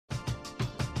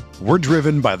We're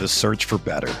driven by the search for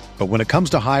better. But when it comes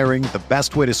to hiring, the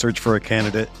best way to search for a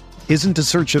candidate isn't to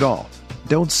search at all.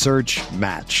 Don't search,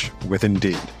 match with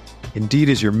Indeed. Indeed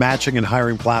is your matching and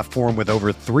hiring platform with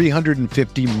over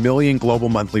 350 million global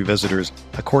monthly visitors,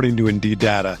 according to Indeed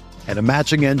data, and a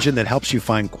matching engine that helps you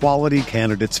find quality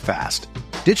candidates fast.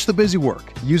 Ditch the busy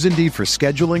work. Use Indeed for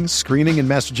scheduling, screening, and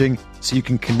messaging so you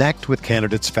can connect with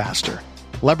candidates faster.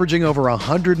 Leveraging over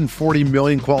 140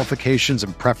 million qualifications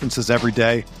and preferences every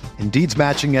day, Indeed's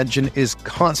matching engine is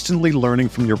constantly learning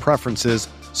from your preferences,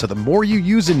 so the more you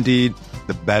use Indeed,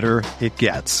 the better it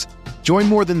gets. Join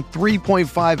more than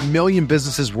 3.5 million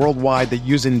businesses worldwide that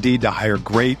use Indeed to hire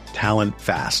great talent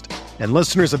fast. And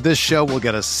listeners of this show will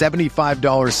get a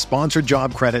 $75 sponsored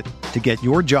job credit to get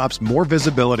your jobs more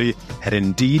visibility at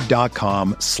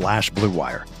Indeed.com/Blue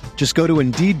Wire. Just go to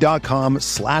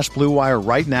Indeed.com/Blue Wire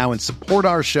right now and support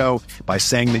our show by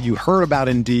saying that you heard about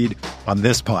Indeed on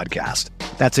this podcast.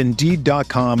 That's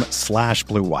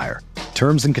Indeed.com/Blue Wire.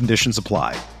 Terms and conditions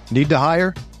apply. Need to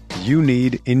hire? You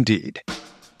need Indeed.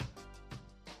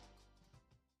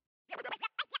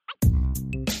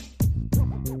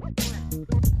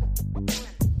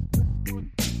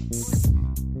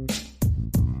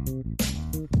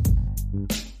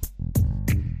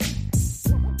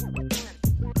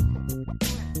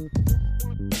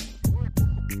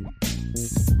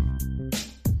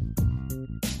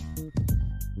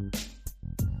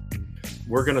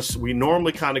 We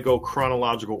normally kind of go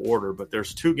chronological order, but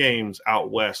there's two games out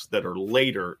west that are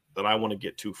later that I want to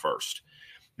get to first,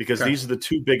 because these are the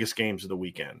two biggest games of the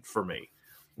weekend for me.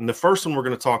 And the first one we're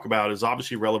going to talk about is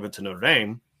obviously relevant to Notre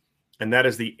Dame, and that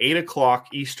is the 8:00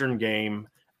 Eastern game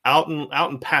out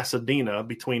in Pasadena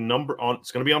between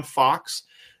it's going to be on Fox.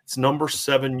 It's number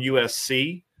 7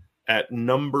 USC at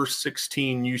number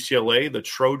 16 UCLA. The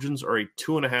Trojans are a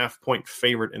 2.5-point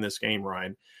favorite in this game,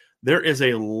 Ryan. There is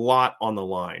a lot on the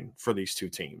line for these two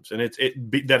teams, and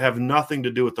that have nothing to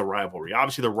do with the rivalry.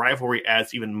 Obviously, the rivalry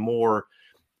adds even more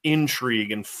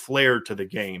intrigue and flair to the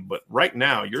game. But right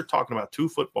now, you're talking about two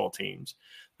football teams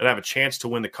that have a chance to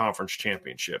win the conference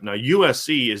championship. Now,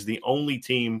 USC is the only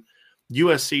team.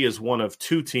 USC is one of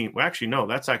two teams. Well, actually, no,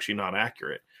 that's actually not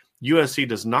accurate. USC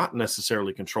does not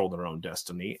necessarily control their own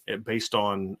destiny based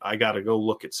on, I got to go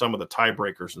look at some of the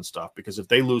tiebreakers and stuff, because if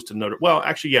they lose to Notre, well,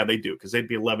 actually, yeah, they do, because they'd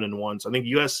be 11-1. So I think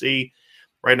USC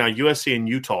right now, USC and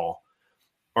Utah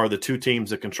are the two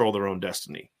teams that control their own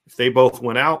destiny. If they both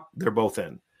win out, they're both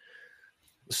in.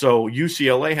 So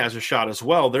UCLA has a shot as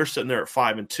well. They're sitting there at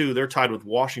 5-2. They're tied with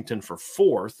Washington for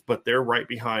 4th, but they're right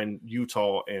behind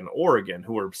Utah and Oregon,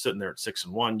 who are sitting there at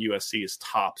 6-1. USC is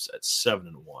tops at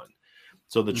 7-1.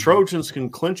 So the Trojans can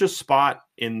clinch a spot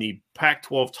in the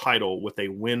Pac-12 title with a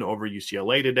win over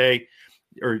UCLA today,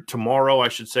 or tomorrow, I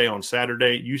should say, on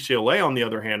Saturday. UCLA, on the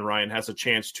other hand, Ryan, has a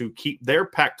chance to keep their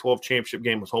Pac-12 championship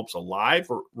game with hopes alive.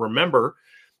 Remember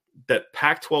that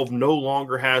Pac-12 no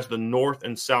longer has the North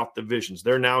and South divisions.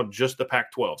 They're now just the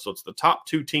Pac-12. So it's the top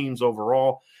two teams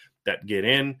overall that get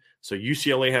in. So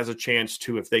UCLA has a chance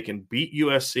to, if they can beat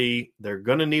USC, they're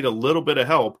going to need a little bit of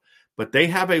help, but they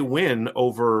have a win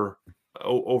over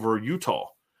Utah.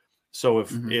 So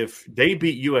if they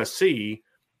beat USC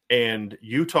and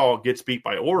Utah gets beat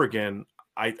by Oregon,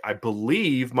 I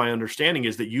believe my understanding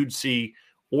is that you'd see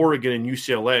Oregon and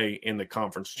UCLA in the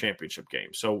conference championship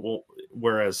game. So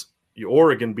whereas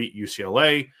Oregon beat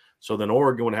UCLA, so then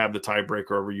Oregon would have the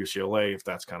tiebreaker over UCLA if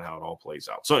that's kind of how it all plays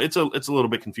out. So it's a little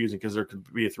bit confusing because there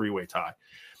could be a 3-way tie.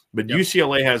 But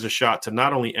UCLA has a shot to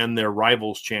not only end their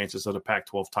rivals' chances at a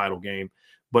Pac-12 title game,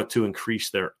 but to increase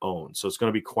their own. So it's going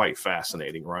to be quite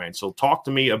fascinating, Ryan. So talk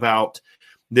to me about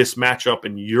this matchup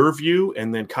in your view,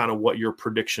 and then kind of what your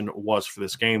prediction was for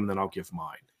this game, and then I'll give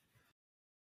mine.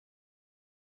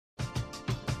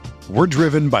 We're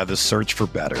driven by the search for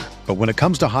better. But when it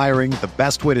comes to hiring, the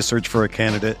best way to search for a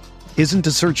candidate isn't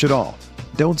to search at all.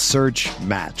 Don't search,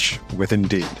 match with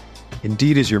Indeed.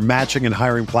 Indeed is your matching and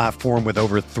hiring platform with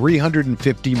over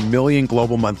 350 million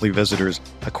global monthly visitors,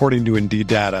 according to Indeed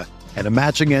data, and a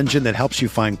matching engine that helps you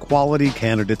find quality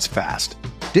candidates fast.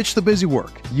 Ditch the busy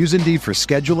work. Use Indeed for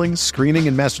scheduling, screening,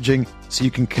 and messaging so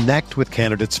you can connect with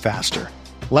candidates faster.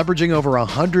 Leveraging over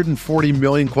 140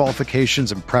 million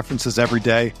qualifications and preferences every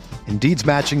day, Indeed's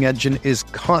matching engine is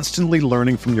constantly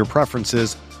learning from your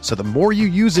preferences, so the more you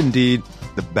use Indeed,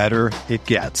 the better it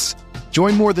gets.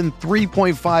 Join more than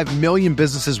 3.5 million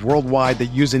businesses worldwide that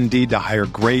use Indeed to hire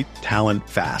great talent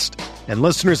fast. And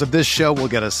listeners of this show will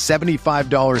get a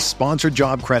 $75 sponsored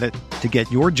job credit to get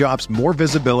your jobs more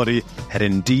visibility at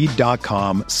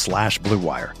Indeed.com/Blue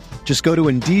Wire. Just go to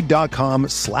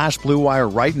Indeed.com/Blue Wire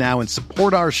right now and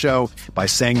support our show by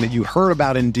saying that you heard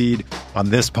about Indeed on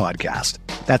this podcast.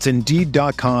 That's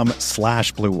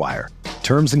Indeed.com/Blue Wire.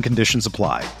 Terms and conditions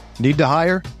apply. Need to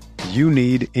hire? You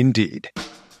need Indeed.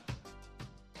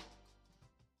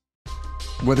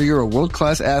 Whether you're a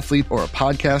world-class athlete or a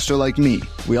podcaster like me,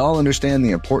 we all understand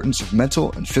the importance of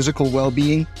mental and physical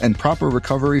well-being and proper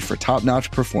recovery for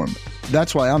top-notch performance.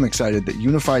 That's why I'm excited that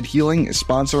Unified Healing is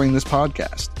sponsoring this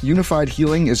podcast. Unified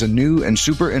Healing is a new and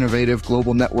super innovative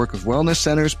global network of wellness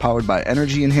centers powered by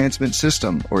Energy Enhancement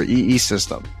System, or EE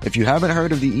System. If you haven't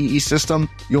heard of the EE System,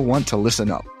 you'll want to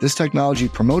listen up. This technology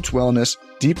promotes wellness,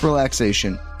 deep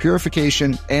relaxation,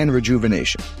 purification, and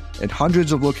rejuvenation. At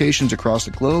hundreds of locations across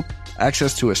the globe,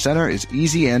 access to a center is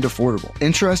easy and affordable.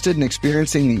 Interested in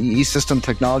experiencing the EE System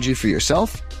technology for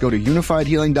yourself? Go to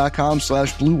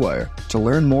unifiedhealing.com/bluewire to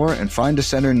learn more and find a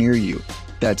center near you.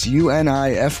 That's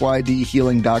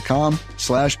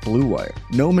unifydhealing.com/bluewire.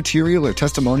 No material or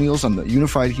testimonials on the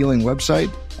Unified Healing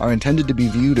website are intended to be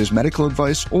viewed as medical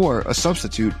advice or a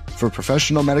substitute for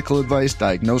professional medical advice,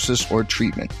 diagnosis, or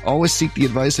treatment. Always seek the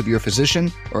advice of your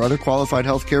physician or other qualified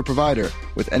healthcare provider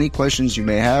with any questions you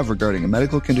may have regarding a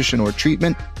medical condition or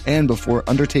treatment and before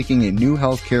undertaking a new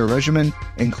healthcare regimen,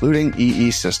 including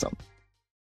EE System.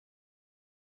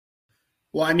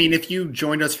 Well, I mean, if you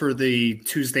joined us for the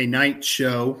Tuesday night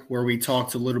show where we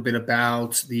talked a little bit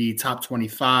about the top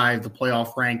 25, the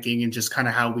playoff ranking, and just kind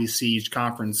of how we see each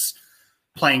conference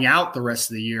playing out the rest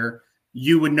of the year,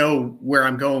 you would know where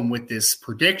I'm going with this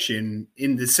prediction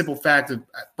in the simple fact of,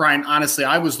 Brian, honestly,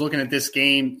 I was looking at this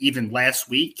game even last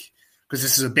week because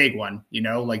this is a big one, you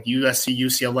know, like USC,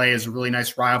 UCLA is a really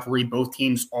nice rivalry. Both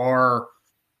teams are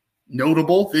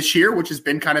notable this year, which has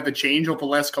been kind of a change over the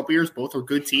last couple of years. Both are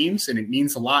good teams, and it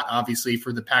means a lot, obviously,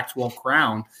 for the Pac-12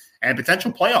 crown and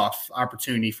potential playoff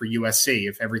opportunity for USC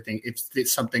if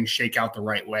something shake out the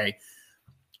right way.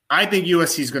 I think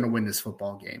USC is going to win this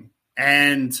football game,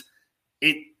 and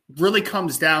it really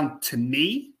comes down to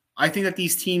me. I think that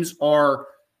these teams are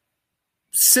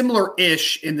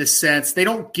similar-ish in the sense they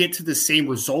don't get to the same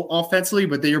result offensively,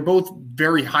 but they are both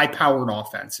very high-powered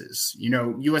offenses. You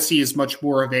know, USC is much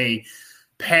more of a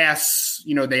pass.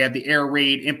 You know, they have the air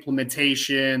raid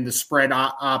implementation, the spread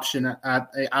option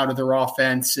out of their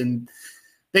offense, and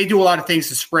they do a lot of things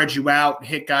to spread you out,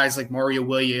 hit guys like Mario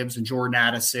Williams and Jordan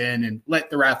Addison, and let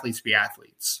their athletes be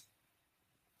athletes.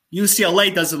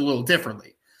 UCLA does it a little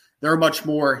differently. They're much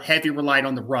more heavy reliant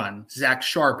on the run. Zach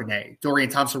Charbonnet, Dorian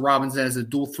Thompson-Robinson as a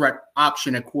dual threat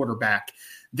option at quarterback.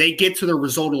 They get to their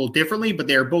result a little differently, but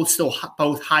they are both still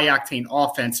both high-octane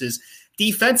offenses.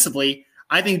 Defensively,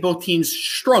 I think both teams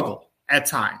struggle at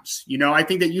times. You know, I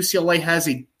think that UCLA has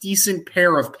a decent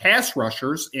pair of pass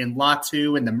rushers in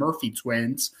Latu and the Murphy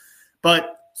twins,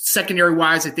 but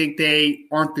secondary-wise, I think they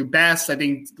aren't the best. I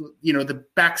think, you know, the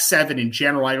back seven in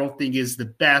general I don't think is the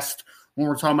best when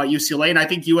we're talking about UCLA. And I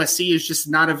think USC is just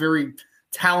not a very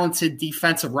talented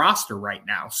defensive roster right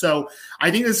now. So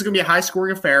I think this is going to be a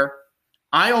high-scoring affair.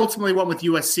 I ultimately went with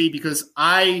USC because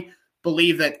I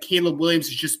believe that Caleb Williams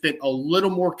has just been a little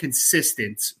more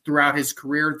consistent throughout his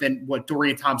career than what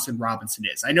Dorian Thompson-Robinson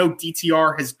is. I know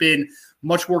DTR has been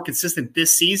much more consistent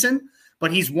this season,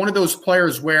 but he's one of those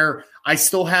players where I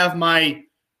still kind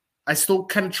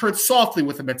of tread softly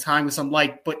with him at times. I'm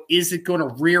like, but is it going to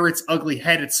rear its ugly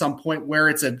head at some point where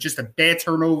it's just a bad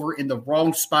turnover in the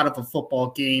wrong spot of a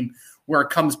football game where it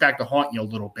comes back to haunt you a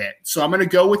little bit? So I'm going to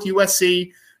go with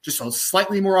USC, just a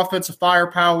slightly more offensive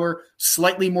firepower,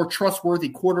 slightly more trustworthy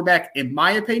quarterback, in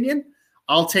my opinion.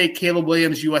 I'll take Caleb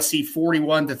Williams, USC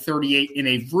 41-38 in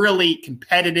a really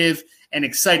competitive and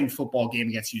exciting football game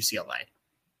against UCLA.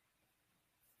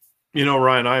 You know,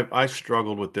 Ryan, I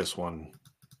struggled with this one.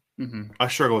 Mm-hmm. I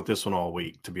struggle with this one all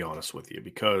week, to be honest with you,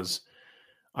 because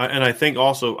I think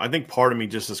part of me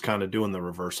just is kind of doing the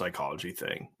reverse psychology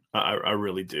thing. I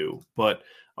really do. But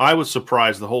I was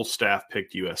surprised the whole staff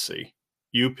picked USC.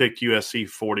 You picked USC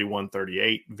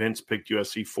 41-38. Vince picked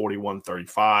USC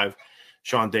 41-35.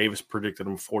 Sean Davis predicted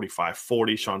them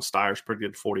 45-40. Sean Stiers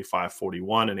predicted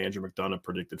 45-41. And Andrew McDonough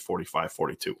predicted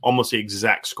 45-42. Almost the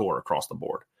exact score across the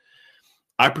board.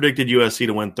 I predicted USC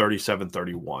to win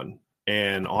 37-31.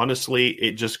 And honestly,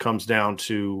 it just comes down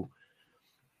to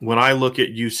when I look at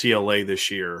UCLA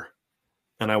this year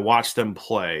and I watch them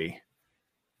play,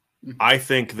 I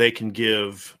think they can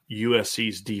give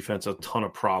USC's defense a ton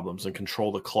of problems and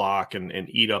control the clock and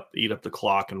eat up the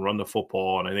clock and run the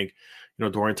football. And I think, you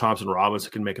know, Dorian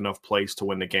Thompson-Robinson can make enough plays to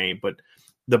win the game. But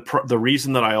the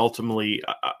reason that I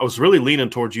was really leaning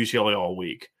towards UCLA all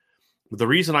week. The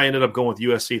reason I ended up going with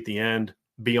USC at the end,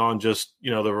 beyond just, you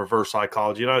know, the reverse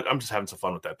psychology, and I'm just having some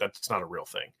fun with that. That's not a real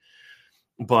thing.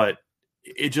 But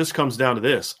it just comes down to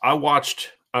this. I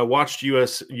watched I watched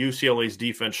UCLA's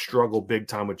defense struggle big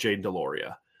time with Jaden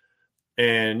Deloria.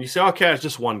 And you say, okay, it's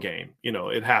just one game.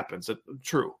 It happens.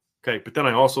 True. Okay. But then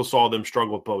I also saw them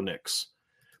struggle with Bo Nix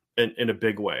in a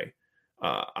big way.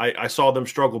 I saw them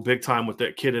struggle big time with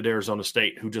that kid at Arizona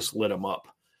State who just lit them up.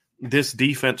 This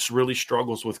defense really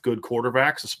struggles with good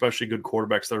quarterbacks, especially good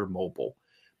quarterbacks that are mobile.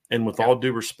 And with all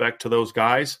due respect to those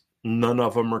guys, none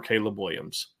of them are Caleb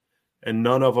Williams. And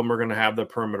none of them are going to have the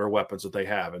perimeter weapons that they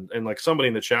have. And like somebody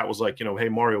in the chat was like, hey,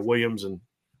 Mario Williams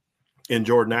and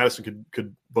Jordan Addison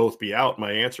could both be out.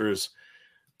 My answer is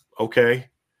okay.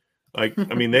 Like,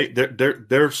 I mean,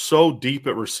 they're so deep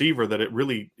at receiver that it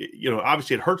really,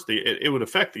 obviously it hurts it would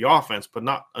affect the offense, but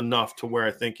not enough to where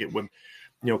I think it would,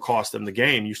 cost them the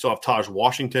game. You still have Taj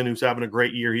Washington, who's having a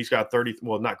great year. He's got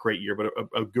not great year, but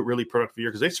a really productive year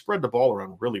because they spread the ball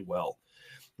around really well.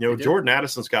 Jordan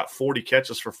Addison's got 40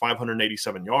 catches for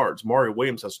 587 yards. Mario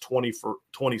Williams has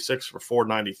 26 for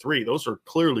 493. Those are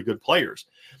clearly good players.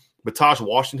 But Taj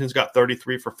Washington's got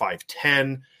 33 for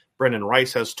 510. Brendan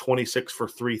Rice has 26 for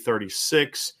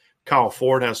 336. Kyle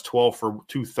Ford has 12 for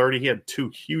 230. He had 2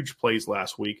 huge plays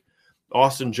last week.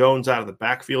 Austin Jones out of the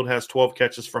backfield has 12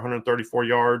 catches for 134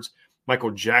 yards.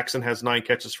 Michael Jackson has 9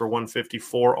 catches for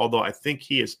 154, although I think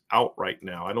he is out right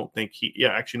now. I don't think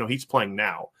he's playing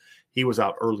now. He was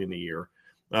out early in the year.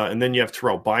 And then you have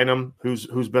Terrell Bynum,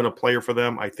 who's been a player for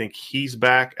them. I think he's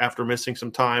back after missing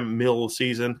some time, middle of the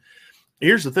season.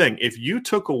 Here's the thing. If you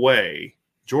took away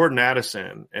Jordan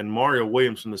Addison and Mario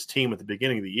Williams from this team at the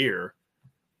beginning of the year,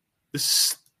 this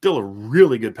is still a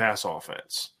really good pass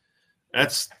offense.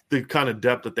 That's the kind of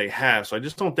depth that they have. So I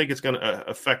just don't think it's going to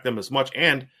affect them as much.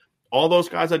 And all those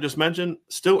guys I just mentioned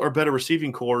still are better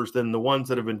receiving cores than the ones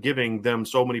that have been giving them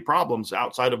so many problems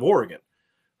outside of Oregon.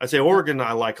 I'd say Oregon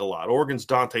I like a lot. Oregon's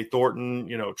Dante Thornton,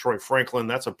 Troy Franklin.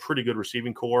 That's a pretty good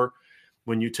receiving core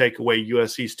when you take away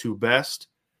USC's 2 best.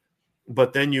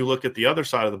 But then you look at the other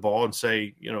side of the ball and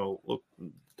say, look,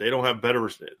 they don't have better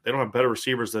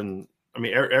receivers than –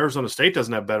 Arizona State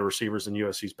doesn't have better receivers than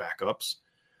USC's backups,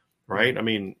 right? I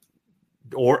mean,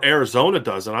 or Arizona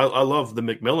does. And I love the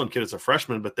McMillan kid as a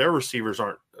freshman, but their receivers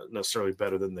aren't necessarily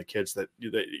better than the kids that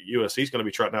USC is going to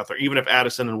be trotting out there, even if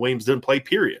Addison and Williams didn't play,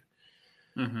 period.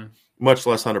 Mm-hmm. Much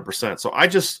less 100%. So I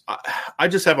just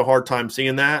have a hard time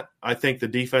seeing that. I think the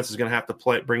defense is going to have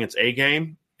to bring its A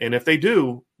game. And if they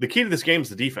do, the key to this game is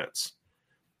the defense.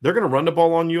 They're going to run the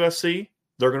ball on USC.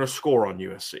 They're going to score on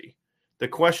USC. The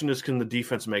question is, can the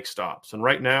defense make stops? And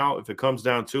right now, if it comes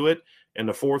down to it, in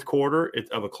the fourth quarter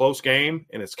of a close game,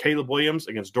 and it's Caleb Williams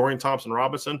against Dorian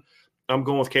Thompson-Robinson, I'm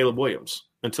going with Caleb Williams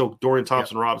until Dorian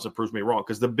Thompson-Robinson proves me wrong.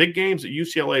 Because the big games that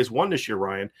UCLA has won this year,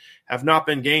 Ryan, have not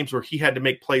been games where he had to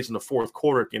make plays in the fourth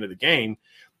quarter at the end of the game.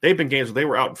 They've been games where they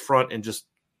were out in front and just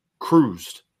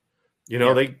cruised.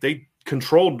 They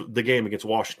controlled the game against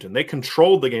Washington. They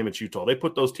controlled the game against Utah. They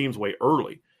put those teams away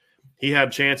early. He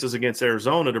had chances against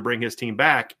Arizona to bring his team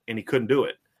back, and he couldn't do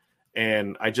it.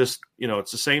 And I just,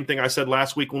 it's the same thing I said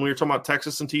last week when we were talking about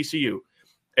Texas and TCU.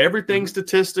 Everything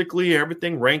statistically,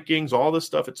 everything rankings, all this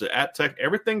stuff, it's at Tech.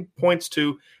 Everything points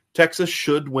to Texas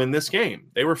should win this game.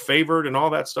 They were favored and all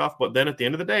that stuff. But then at the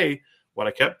end of the day, what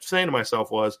I kept saying to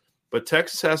myself was, but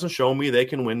Texas hasn't shown me they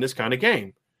can win this kind of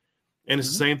game. And it's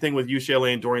the same thing with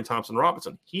UCLA and Dorian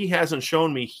Thompson-Robinson. He hasn't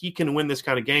shown me he can win this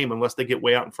kind of game unless they get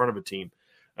way out in front of a team.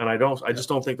 And I just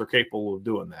don't think they're capable of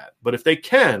doing that. But if they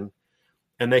can,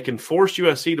 and they can force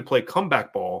USC to play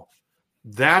comeback ball,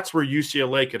 that's where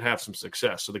UCLA could have some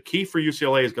success. So the key for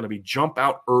UCLA is going to be jump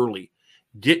out early,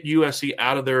 get USC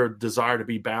out of their desire to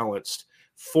be balanced,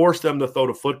 force them to throw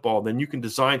the football. Then you can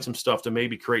design some stuff to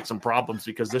maybe create some problems,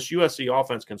 because this USC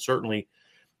offense can certainly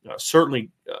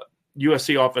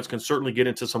USC offense can certainly get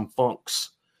into some funks,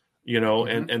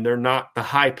 and they're not the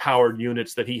high-powered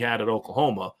units that he had at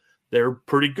Oklahoma. They're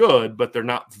pretty good, but they're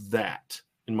not that,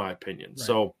 in my opinion. Right.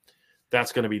 So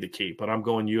that's going to be the key. But I'm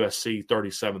going USC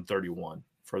 37-31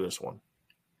 for this one.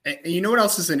 And you know what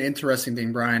else is an interesting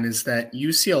thing, Brian, is that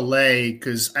UCLA,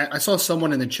 because I saw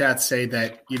someone in the chat say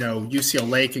that,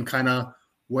 UCLA can kind of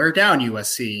wear down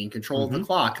USC and control the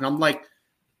clock. And I'm like,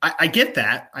 I get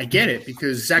that. I get it,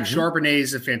 because Zach Charbonnet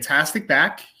is a fantastic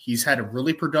back. He's had a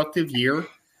really productive year.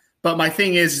 But my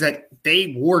thing is that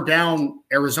they wore down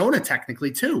Arizona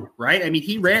technically too, right? I mean,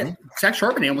 Zach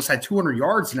Charbonnet almost had 200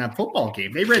 yards in that football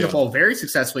game. They ran the ball very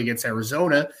successfully against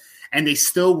Arizona, and they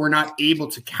still were not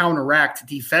able to counteract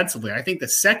defensively. I think the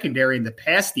secondary and the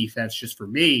pass defense, just for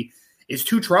me, is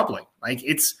too troubling. Like,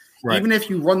 it's even if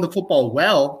you run the football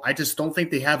well, I just don't think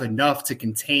they have enough to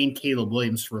contain Caleb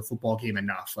Williams for a football game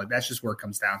enough. Like, that's just where it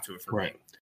comes down to it for me.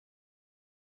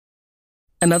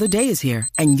 Another day is here,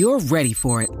 and you're ready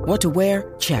for it. What to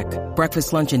wear? Check.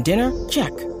 Breakfast, lunch, and dinner? Check.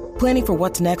 Planning for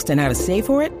what's next and how to save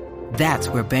for it? That's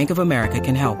where Bank of America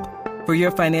can help. For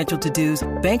your financial to-dos,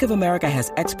 Bank of America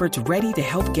has experts ready to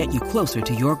help get you closer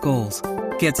to your goals.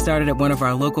 Get started at one of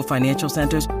our local financial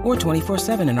centers or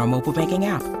 24/7 in our mobile banking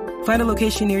app. Find a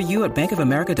location near you at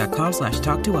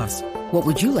bankofamerica.com/talktous. What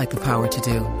would you like the power to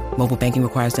do? Mobile banking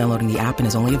requires downloading the app and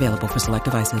is only available for select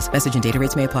devices. Message and data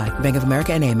rates may apply. Bank of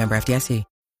America NA, member FDIC.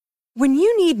 When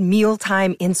you need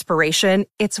mealtime inspiration,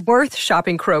 it's worth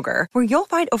shopping Kroger, where you'll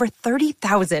find over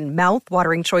 30,000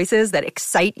 mouth-watering choices that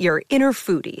excite your inner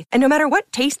foodie. And no matter what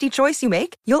tasty choice you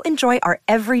make, you'll enjoy our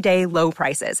everyday low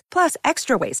prices, plus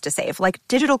extra ways to save, like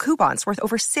digital coupons worth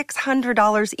over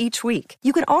 $600 each week.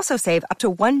 You can also save up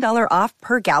to $1 off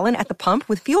per gallon at the pump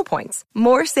with fuel points.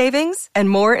 More savings and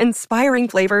more inspiring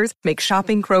flavors make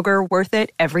shopping Kroger worth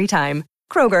it every time.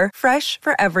 Kroger, fresh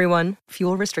for everyone.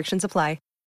 Fuel restrictions apply.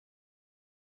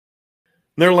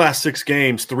 In their last 6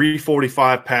 games,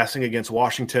 345 passing against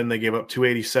Washington. They gave up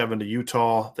 287 to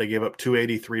Utah. They gave up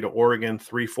 283 to Oregon,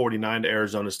 349 to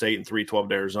Arizona State, and 312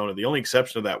 to Arizona. The only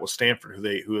exception to that was Stanford,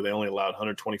 who they only allowed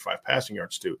 125 passing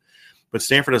yards to. But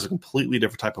Stanford has a completely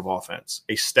different type of offense.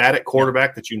 A static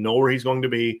quarterback that you know where he's going to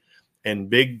be, and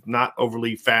big, not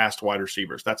overly fast wide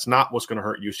receivers. That's not what's going to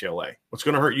hurt UCLA. What's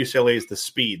going to hurt UCLA is the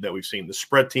speed that we've seen. The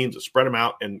spread teams that spread them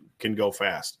out and can go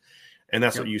fast. And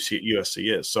that's what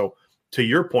USC is. So, to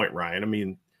your point, Ryan, I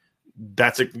mean,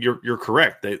 you're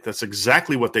correct. That's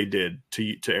exactly what they did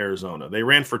to Arizona. They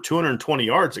ran for 220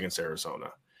 yards against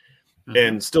Arizona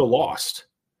and still lost,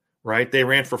 right? They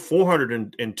ran for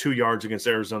 402 yards against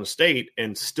Arizona State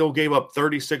and still gave up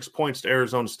 36 points to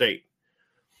Arizona State.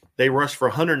 They rushed for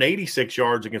 186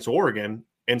 yards against Oregon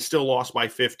and still lost by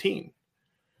 15.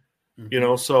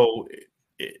 So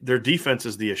their defense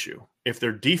is the issue. If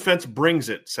their defense brings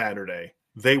it Saturday,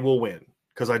 they will win.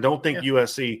 Because I don't think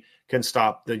USC can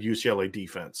stop the UCLA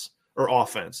defense or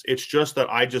offense. It's just that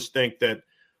I just think that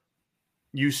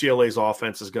UCLA's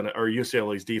defense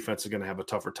is going to have a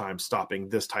tougher time stopping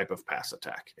this type of pass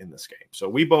attack in this game. So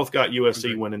we both got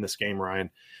USC winning this game, Ryan.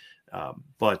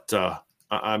 Let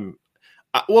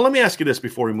me ask you this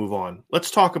before we move on.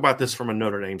 Let's talk about this from a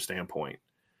Notre Dame standpoint.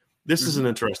 This is an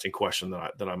interesting question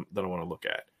that I want to look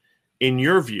at. In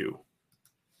your view,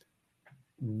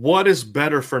 what is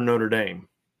better for Notre Dame,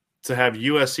 to have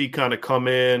USC kind of come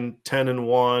in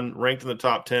 10-1, ranked in the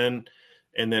top 10,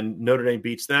 and then Notre Dame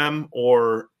beats them?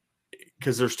 Or,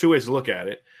 because there's 2 ways to look at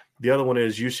it. The other one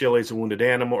is UCLA is a wounded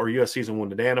animal, or USC is a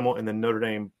wounded animal, and then Notre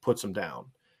Dame puts them down,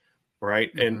 right?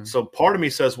 Mm-hmm. And so part of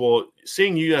me says, well,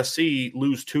 seeing USC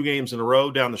lose 2 games in a row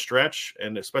down the stretch,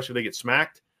 and especially if they get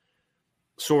smacked,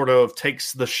 sort of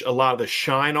takes a lot of the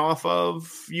shine off of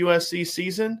USC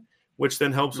season, which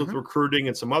then helps with recruiting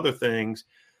and some other things.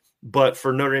 But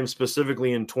for Notre Dame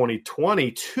specifically in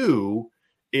 2022,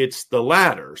 it's the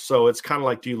latter. So it's kind of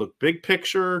like, do you look big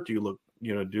picture? Do you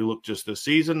look just this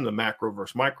season, the macro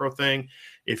versus micro thing?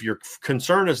 If your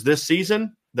concern is this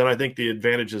season, then I think the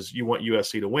advantage is you want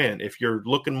USC to win. If you're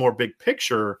looking more big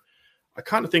picture, I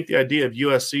kind of think the idea of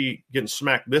USC getting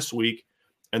smacked this week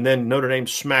and then Notre Dame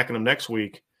smacking them next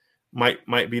week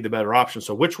might be the better option.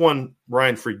 So which one,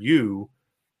 Ryan, for you,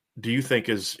 do you think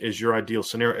is your ideal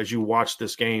scenario as you watch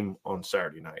this game on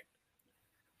Saturday night?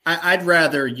 I'd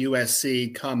rather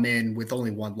USC come in with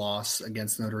only 1 loss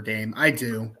against Notre Dame. I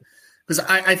do. Because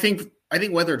I think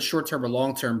whether it's short-term or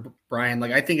long-term, Brian,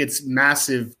 I think it's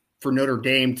massive for Notre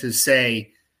Dame to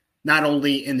say, not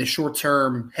only in the short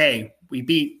term, hey, we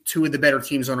beat 2 of the better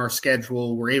teams on our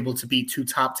schedule. We're able to beat 2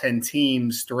 top 10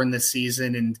 teams during this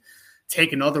season and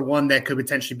take another one that could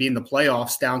potentially be in the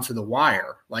playoffs down to the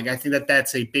wire. I think that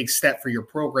that's a big step for your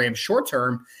program, short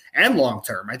term and long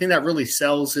term. I think that really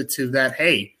sells it to that,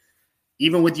 hey,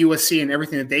 even with USC and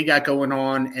everything that they got going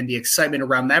on and the excitement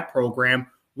around that program,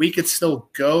 we could still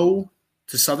go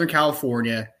to Southern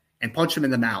California and punch them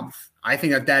in the mouth. I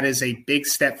think that that is a big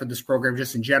step for this program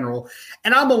just in general.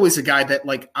 And I'm always a guy that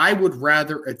I would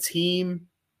rather a team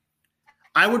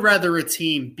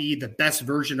be the best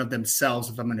version of themselves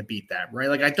if I'm going to beat them,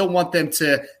 right? I don't want them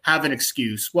to have an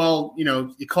excuse. Well,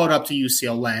 you caught up to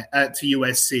UCLA, to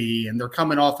USC, and they're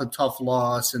coming off a tough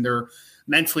loss, and they're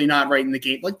mentally not right in the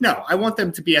game. No, I want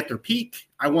them to be at their peak.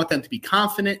 I want them to be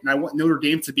confident, and I want Notre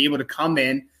Dame to be able to come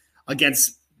in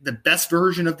against the best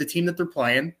version of the team that they're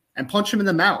playing and punch them in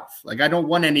the mouth. I don't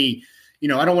want any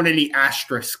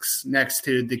asterisks next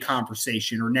to the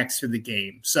conversation or next to the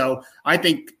game. So I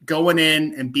think going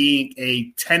in and being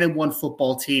a 10-1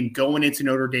 football team going into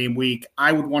Notre Dame week,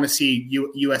 I would want to see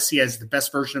USC as the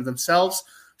best version of themselves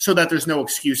so that there's no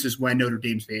excuses when Notre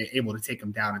Dame's able to take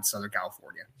them down in Southern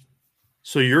California.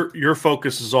 So your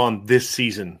focus is on this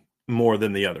season more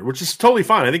than the other, which is totally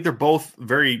fine. I think they're both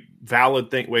very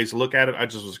valid ways to look at it. I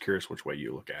just was curious which way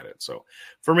you look at it. So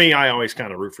for me, I always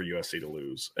kind of root for USC to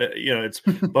lose.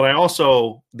 But I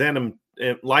also then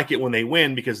like it when they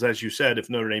win because, as you said, if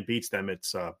Notre Dame beats them,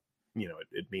 it's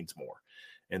it means more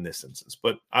in this instance.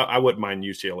 But I wouldn't mind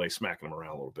UCLA smacking them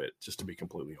around a little bit, just to be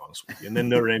completely honest with you. And then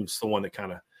Notre Dame's the one that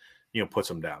kind of puts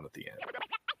them down at the end.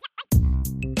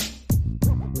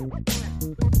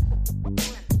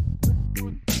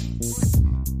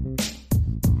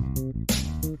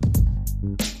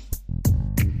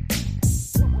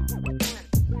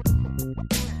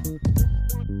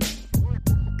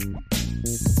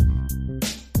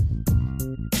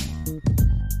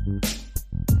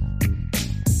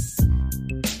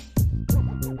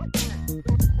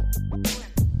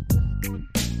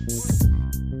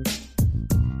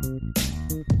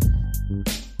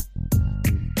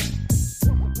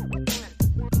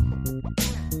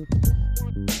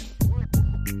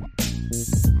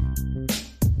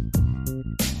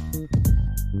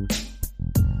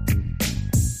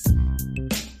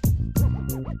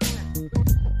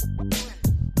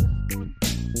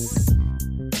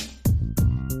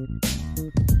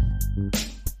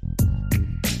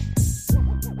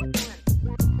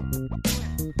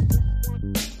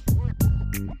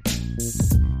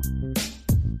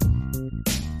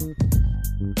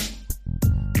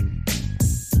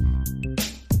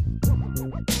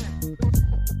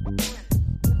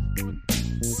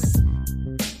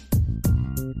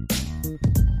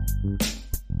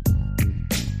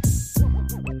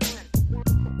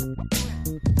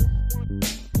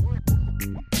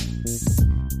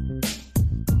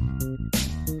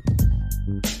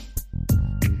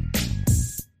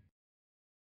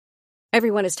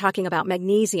 Everyone is talking about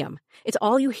magnesium. It's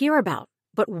all you hear about.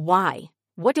 But why?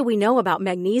 What do we know about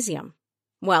magnesium?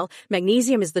 Well,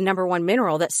 magnesium is the number one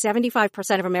mineral that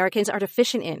 75% of Americans are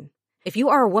deficient in. If you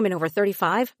are a woman over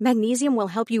 35, magnesium will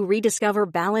help you rediscover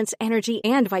balance, energy,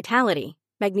 and vitality.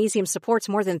 Magnesium supports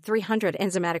more than 300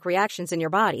 enzymatic reactions in your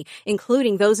body,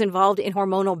 including those involved in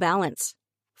hormonal balance.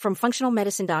 From functional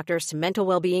medicine doctors to mental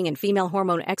well-being and female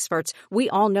hormone experts, we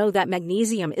all know that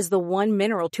magnesium is the one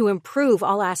mineral to improve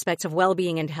all aspects of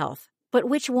well-being and health. But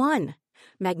which one?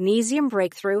 Magnesium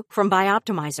Breakthrough from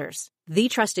Bioptimizers, the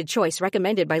trusted choice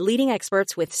recommended by leading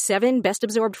experts with 7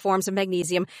 best-absorbed forms of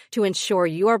magnesium to ensure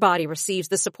your body receives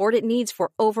the support it needs for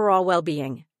overall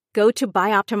well-being. Go to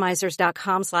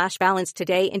bioptimizers.com/balance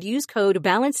today and use code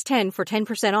BALANCE10 for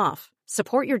 10% off.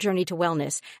 Support your journey to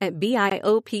wellness at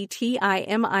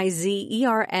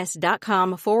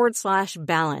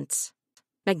bioptimizers.com/balance.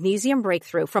 Magnesium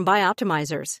Breakthrough from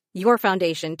Bioptimizers, your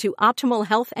foundation to optimal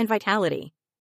health and vitality.